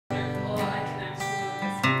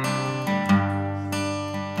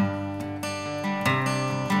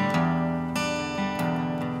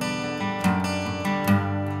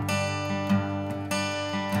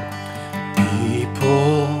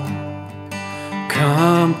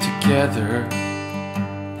come together,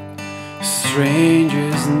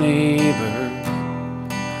 strangers, neighbors,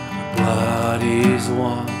 our blood is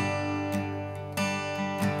one.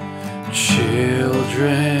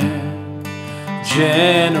 Children,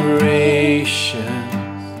 generations,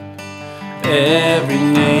 every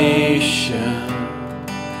nation,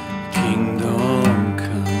 kingdom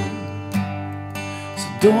come. So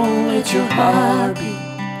don't let your heart be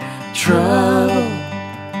troubled.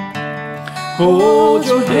 Hold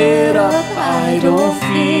your head up high, don't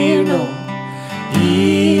fear no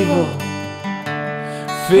evil.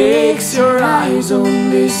 Fix your eyes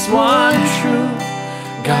on this one truth: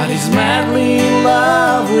 God is madly in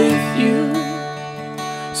love with you.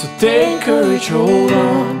 So take courage, hold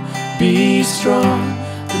on, be strong.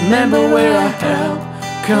 Remember where our help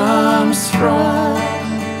comes from.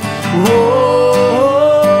 Whoa,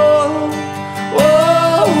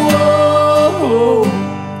 whoa, whoa, whoa,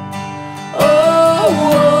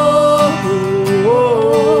 whoa.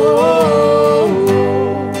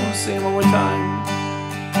 Say it one more time.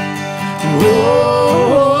 Whoa.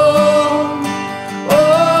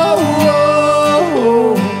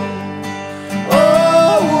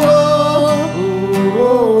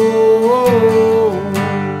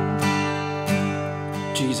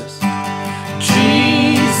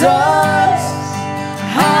 Jesus,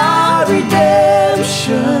 our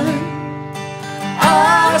redemption,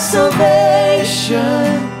 our salvation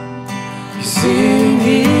is in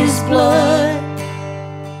His blood.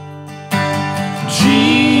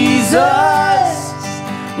 Jesus,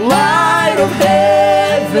 light of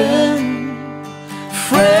heaven,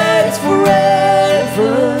 friends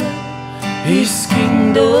forever, His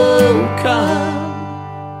kingdom come.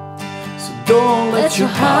 So don't let your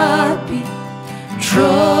heart be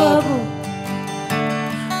trouble.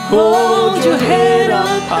 Hold your head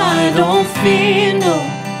up high, don't fear no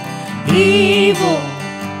evil.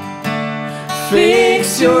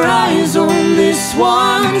 Fix your eyes on this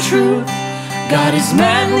one truth: God is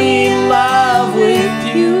madly in love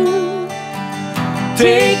with you.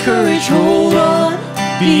 Take courage, hold on,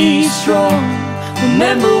 be strong.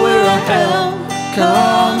 Remember where our help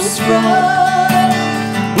comes from.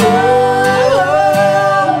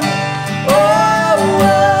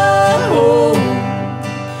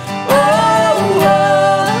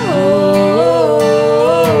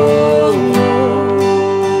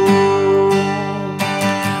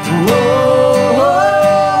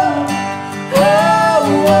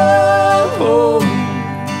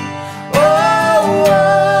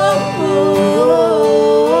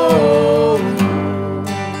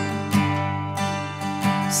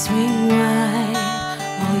 Swing wide,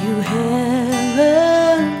 all you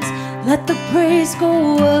heavens, let the praise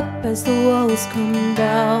go up as the walls come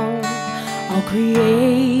down. All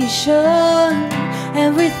creation,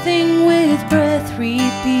 everything with breath,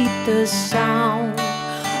 repeat the sound.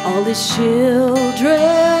 All His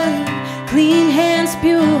children, clean hands,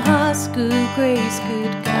 pure hearts, good grace,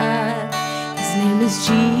 good God. His name is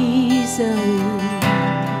Jesus.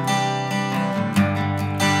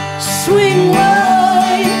 Swing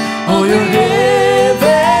wide, all your heavens,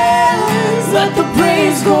 let the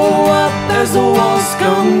praise go up as the walls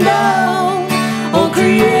come down. All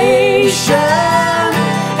creation,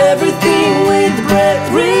 everything with breath,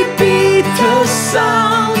 repeat the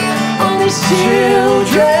sound. All His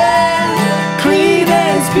children, clean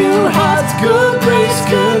hands, pure hearts, good grace,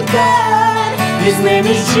 good God. His name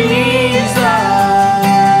is Jesus.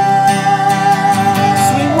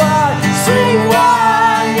 Swing wide, swing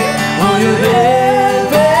wide, all your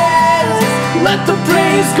heavens, let the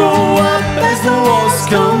praise go up as the walls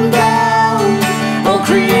come down. All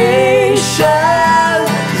creation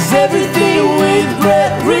is everything with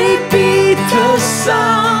breath, repeat the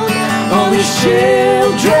sound. All His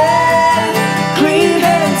children, clean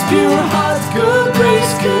hands, pure hearts, good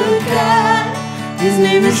grace, good God. His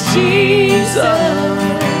name is Jesus.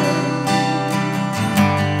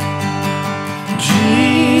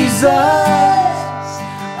 Jesus,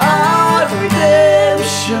 our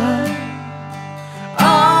redemption,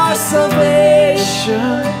 our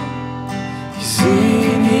salvation is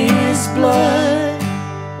in His blood.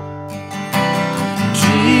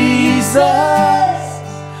 Jesus,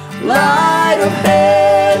 light of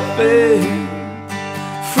heaven,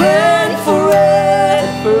 friend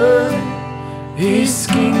forever, His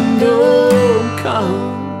kingdom come.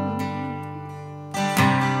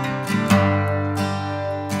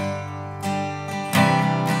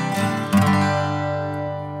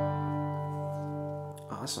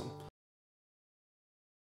 Awesome.